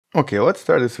Okay, let's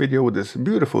start this video with this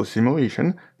beautiful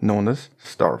simulation known as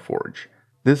StarForge.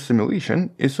 This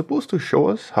simulation is supposed to show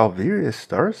us how various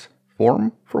stars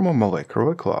form from a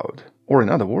molecular cloud. Or in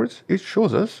other words, it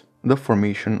shows us the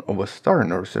formation of a star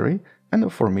nursery and the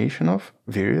formation of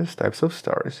various types of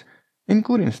stars,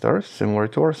 including stars similar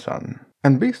to our Sun.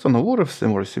 And based on a lot of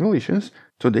similar simulations,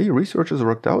 today researchers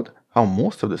worked out how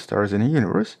most of the stars in the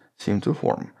universe seem to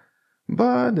form.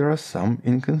 But there are some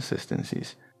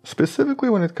inconsistencies, specifically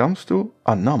when it comes to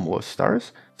anomalous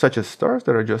stars, such as stars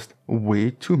that are just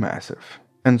way too massive.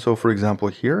 And so, for example,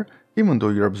 here, even though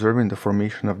you're observing the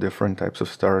formation of different types of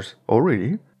stars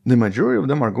already, the majority of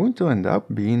them are going to end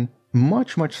up being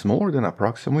much smaller than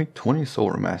approximately 20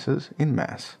 solar masses in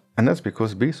mass. And that's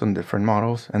because based on different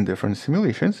models and different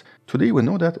simulations, today we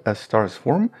know that as stars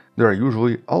form, there are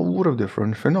usually a lot of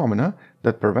different phenomena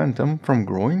that prevent them from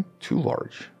growing too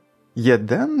large. Yet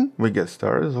then we get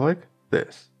stars like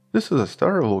this. This is a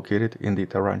star located in the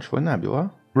Tarantula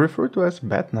Nebula, referred to as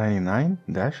BAT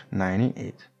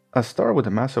 99-98, a star with a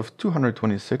mass of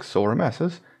 226 solar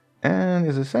masses and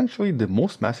is essentially the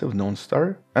most massive known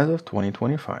star as of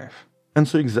 2025. And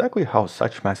so exactly how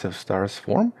such massive stars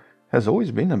form has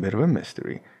always been a bit of a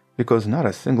mystery, because not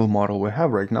a single model we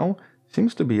have right now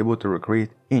seems to be able to recreate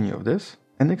any of this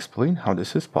and explain how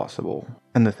this is possible.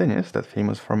 And the thing is that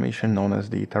famous formation known as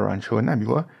the Tarantula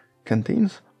Nebula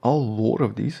contains a lot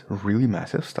of these really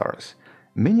massive stars,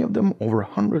 many of them over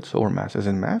 100 solar masses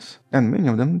in mass, and many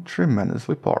of them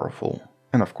tremendously powerful.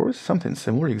 And of course, something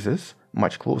similar exists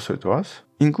much closer to us,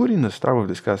 including the star we've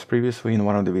discussed previously in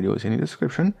one of the videos in the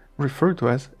description, referred to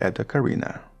as Eta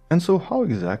Carinae. And so how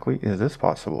exactly is this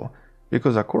possible?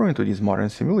 Because according to these modern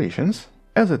simulations,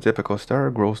 as a typical star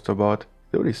grows to about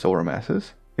 30 solar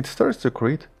masses, it starts to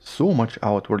create so much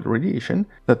outward radiation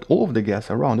that all of the gas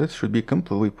around it should be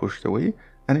completely pushed away,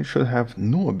 and it should have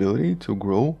no ability to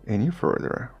grow any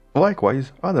further.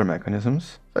 Likewise, other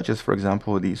mechanisms, such as for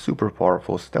example the super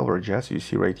powerful stellar jets you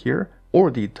see right here,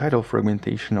 or the tidal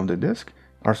fragmentation of the disk,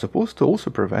 are supposed to also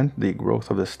prevent the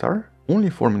growth of the star, only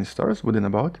forming stars within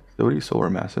about 30 solar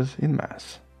masses in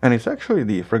mass. And it's actually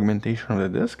the fragmentation of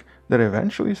the disk that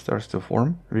eventually starts to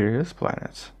form various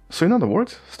planets. So in other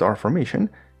words, star formation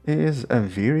is a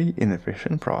very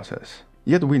inefficient process.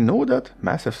 Yet we know that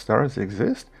massive stars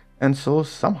exist, and so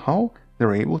somehow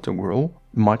they're able to grow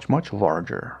much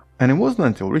larger. And it wasn't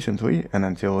until recently, and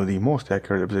until the most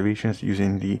accurate observations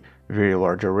using the Very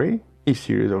Large Array, a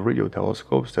series of radio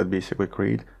telescopes that basically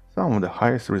create some of the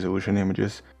highest resolution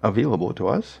images available to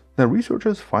us, that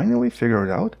researchers finally figured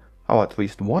out how at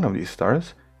least one of these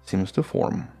stars seems to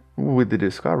form, with the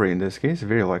discovery in this case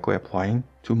very likely applying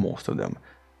to most of them.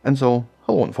 And so,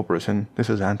 hello wonderful person, this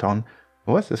is Anton.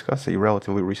 Let's discuss a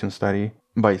relatively recent study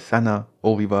by Sana,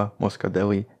 Oliva,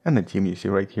 Moscadelli, and the team you see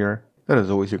right here, that as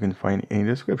always you can find in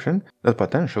the description, that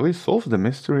potentially solves the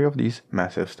mystery of these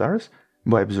massive stars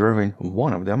by observing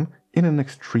one of them in an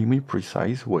extremely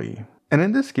precise way. And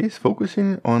in this case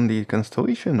focusing on the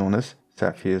constellation known as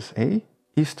Cepheus A,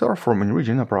 a star-forming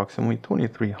region approximately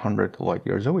 2300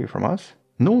 light-years away from us,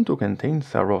 known to contain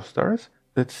several stars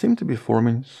that seem to be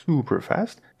forming super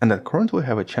fast and that currently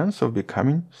have a chance of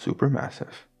becoming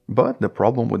supermassive. But the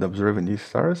problem with observing these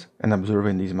stars and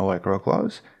observing these molecular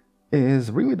clouds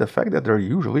is really the fact that they're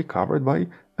usually covered by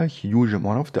a huge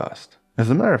amount of dust. As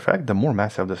a matter of fact, the more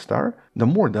massive the star, the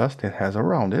more dust it has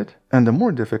around it, and the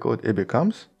more difficult it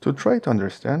becomes to try to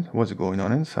understand what's going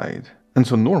on inside. And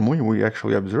so normally we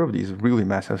actually observe these really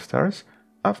massive stars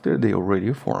after they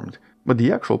already formed, but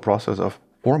the actual process of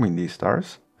forming these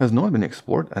stars has not been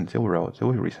explored until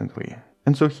relatively recently.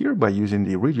 And so here, by using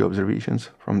the radio observations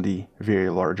from the Very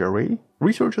Large Array,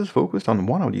 researchers focused on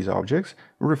one of these objects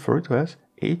referred to as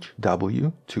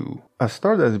HW2, a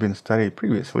star that has been studied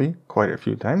previously quite a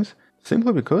few times,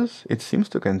 simply because it seems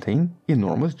to contain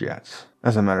enormous jets.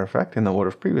 As a matter of fact, in a lot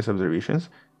of previous observations,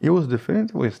 it was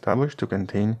definitively established to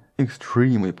contain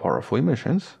extremely powerful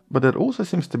emissions, but that also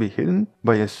seems to be hidden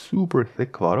by a super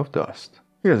thick cloud of dust.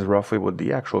 Here's roughly what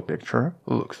the actual picture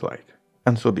looks like.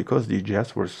 And so because these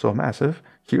jets were so massive,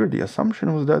 here the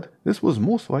assumption was that this was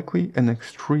most likely an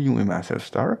extremely massive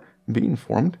star being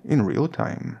formed in real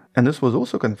time. And this was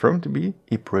also confirmed to be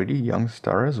a pretty young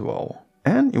star as well.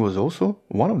 And it was also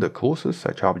one of the closest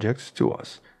such objects to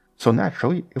us. So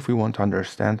naturally, if we want to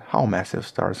understand how massive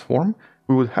stars form,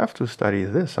 we would have to study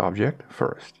this object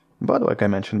first. But like I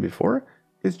mentioned before,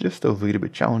 it's just a little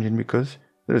bit challenging because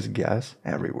there's gas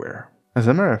everywhere. As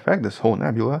a matter of fact, this whole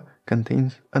nebula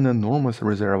contains an enormous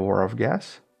reservoir of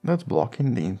gas that's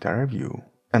blocking the entire view.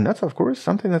 And that's of course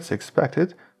something that's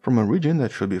expected from a region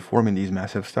that should be forming these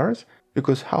massive stars,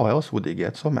 because how else would they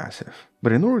get so massive?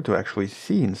 But in order to actually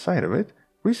see inside of it,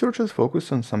 researchers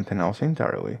focused on something else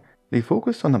entirely. They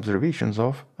focused on observations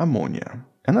of ammonia.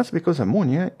 And that's because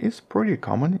ammonia is pretty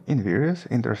common in various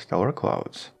interstellar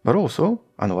clouds. But also,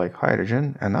 unlike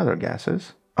hydrogen and other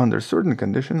gases, under certain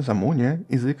conditions ammonia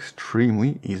is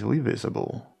extremely easily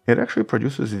visible. It actually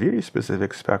produces very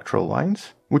specific spectral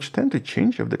lines, which tend to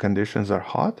change if the conditions are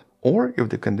hot or if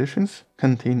the conditions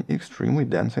contain extremely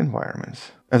dense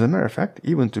environments. As a matter of fact,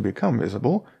 even to become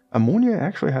visible, ammonia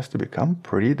actually has to become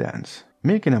pretty dense,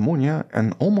 making ammonia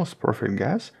an almost perfect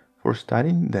gas for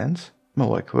studying dense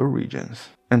molecular regions.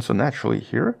 And so naturally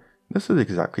here, this is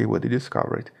exactly what they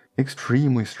discovered.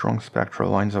 Extremely strong spectral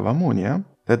lines of ammonia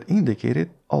that indicated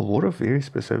a lot of very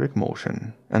specific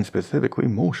motion, and specifically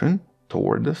motion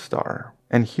toward the star.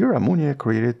 And here ammonia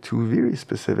created two very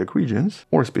specific regions,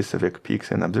 or specific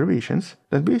peaks and observations,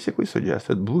 that basically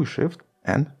suggested blue shift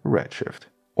and red shift.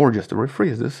 Or just to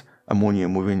rephrase this, ammonia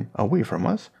moving away from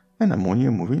us and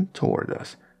ammonia moving toward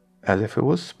us, as if it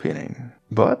was spinning.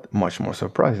 But, much more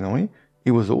surprisingly,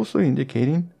 it was also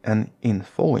indicating an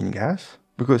infalling gas,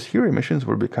 because here emissions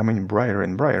were becoming brighter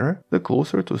and brighter the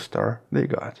closer to star they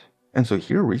got. And so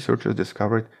here researchers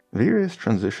discovered various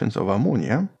transitions of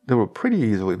ammonia that were pretty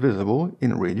easily visible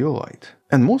in radio light,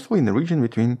 and mostly in the region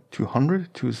between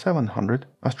 200 to 700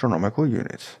 astronomical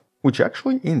units, which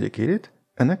actually indicated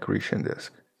an accretion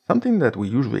disk, something that we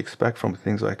usually expect from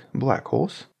things like black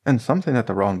holes, and something that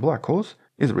around black holes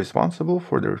is responsible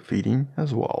for their feeding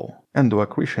as well. And though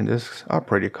accretion disks are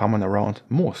pretty common around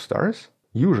most stars,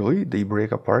 usually they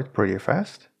break apart pretty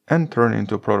fast and turn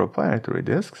into protoplanetary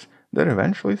disks that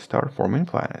eventually start forming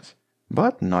planets.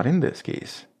 But not in this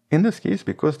case. In this case,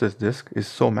 because this disk is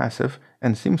so massive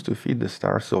and seems to feed the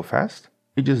star so fast,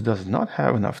 it just does not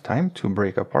have enough time to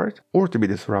break apart or to be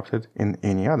disrupted in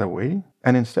any other way,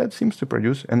 and instead seems to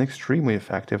produce an extremely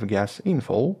effective gas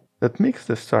infall that makes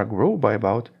the star grow by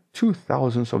about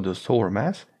 2/1000 of the solar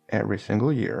mass every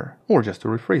single year. Or just to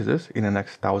rephrase this, in the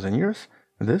next 1000 years,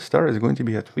 this star is going to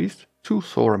be at least 2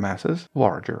 solar masses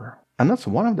larger. And that's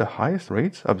one of the highest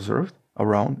rates observed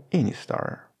around any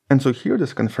star. And so here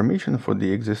this confirmation for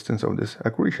the existence of this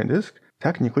accretion disk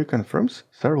technically confirms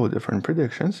several different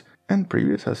predictions and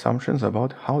previous assumptions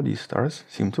about how these stars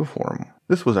seem to form.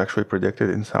 This was actually predicted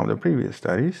in some of the previous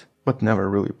studies, but never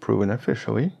really proven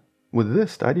officially, with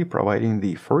this study providing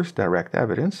the first direct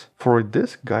evidence for a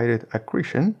disk-guided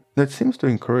accretion that seems to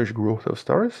encourage growth of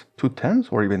stars to tens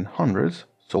or even hundreds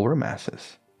solar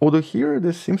masses. Although here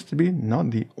this seems to be not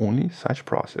the only such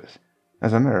process.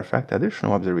 As a matter of fact,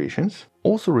 additional observations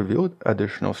also revealed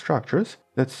additional structures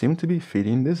that seem to be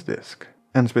feeding this disk,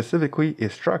 and specifically a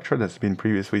structure that's been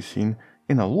previously seen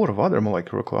in a lot of other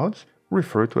molecular clouds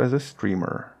referred to as a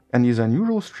streamer. And these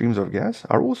unusual streams of gas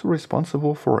are also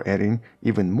responsible for adding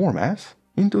even more mass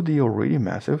into the already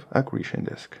massive accretion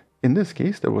disk. In this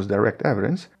case, there was direct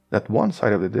evidence that one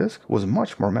side of the disk was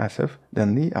much more massive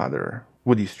than the other,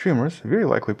 with these streamers very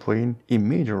likely playing a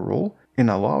major role in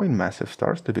allowing massive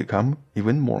stars to become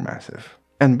even more massive.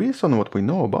 And based on what we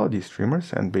know about these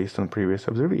streamers and based on previous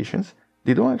observations,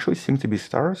 they don't actually seem to be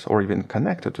stars or even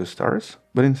connected to stars,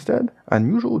 but instead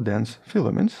unusual dense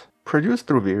filaments produced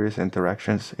through various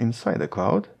interactions inside the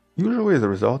cloud, usually as a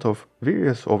result of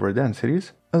various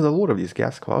overdensities as a lot of these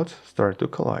gas clouds start to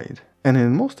collide. And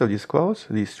in most of these clouds,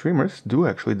 these streamers do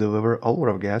actually deliver a lot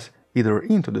of gas either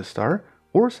into the star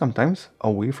or sometimes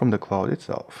away from the cloud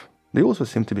itself. They also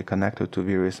seem to be connected to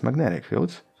various magnetic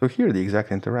fields, so here the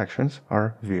exact interactions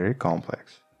are very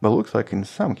complex. But looks like in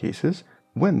some cases,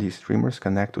 when these streamers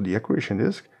connect to the accretion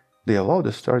disk, they allow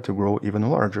the star to grow even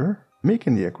larger,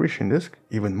 making the accretion disk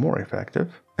even more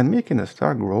effective, and making the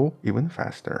star grow even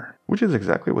faster, which is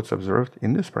exactly what's observed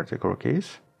in this particular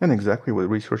case, and exactly what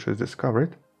researchers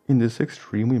discovered in this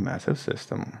extremely massive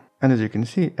system. And as you can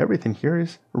see, everything here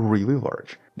is really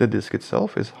large. The disk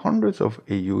itself is hundreds of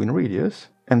AU in radius,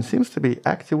 and seems to be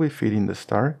actively feeding the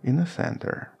star in the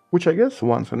center, which I guess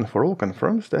once and for all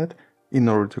confirms that in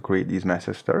order to create these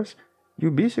massive stars, you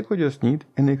basically just need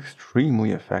an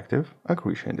extremely effective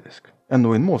accretion disk. And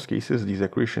though in most cases these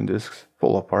accretion disks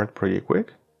fall apart pretty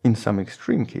quick, in some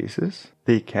extreme cases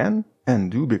they can and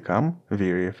do become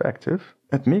very effective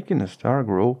at making a star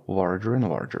grow larger and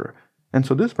larger. And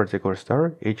so this particular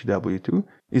star, HW2,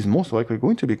 is most likely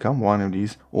going to become one of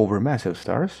these overmassive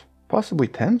stars, possibly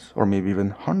tens or maybe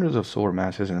even hundreds of solar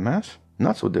masses in mass,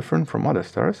 not so different from other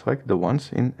stars like the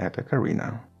ones in Eta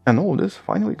Carina. And all this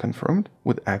finally confirmed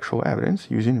with actual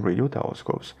evidence using radio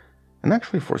telescopes. And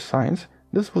actually for science,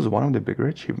 this was one of the bigger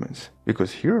achievements,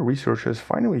 because here researchers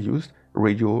finally used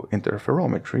radio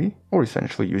interferometry, or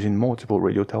essentially using multiple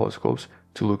radio telescopes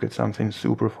to look at something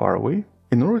super far away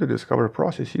in order to discover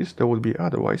processes that would be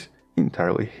otherwise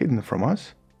entirely hidden from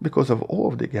us because of all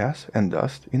of the gas and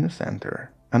dust in the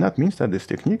center. And that means that this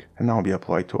technique can now be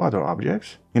applied to other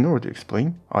objects in order to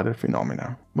explain other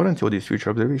phenomena. But until these future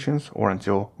observations, or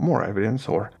until more evidence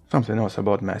or something else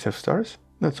about massive stars,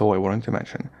 that's all I wanted to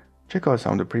mention. Check out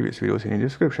some of the previous videos in the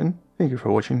description. Thank you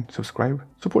for watching, subscribe,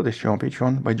 support this channel on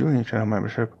Patreon by joining the channel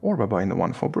membership or by buying the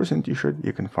wonderful person t-shirt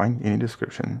you can find in the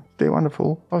description. Stay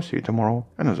wonderful, I'll see you tomorrow,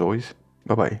 and as always,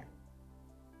 bye bye.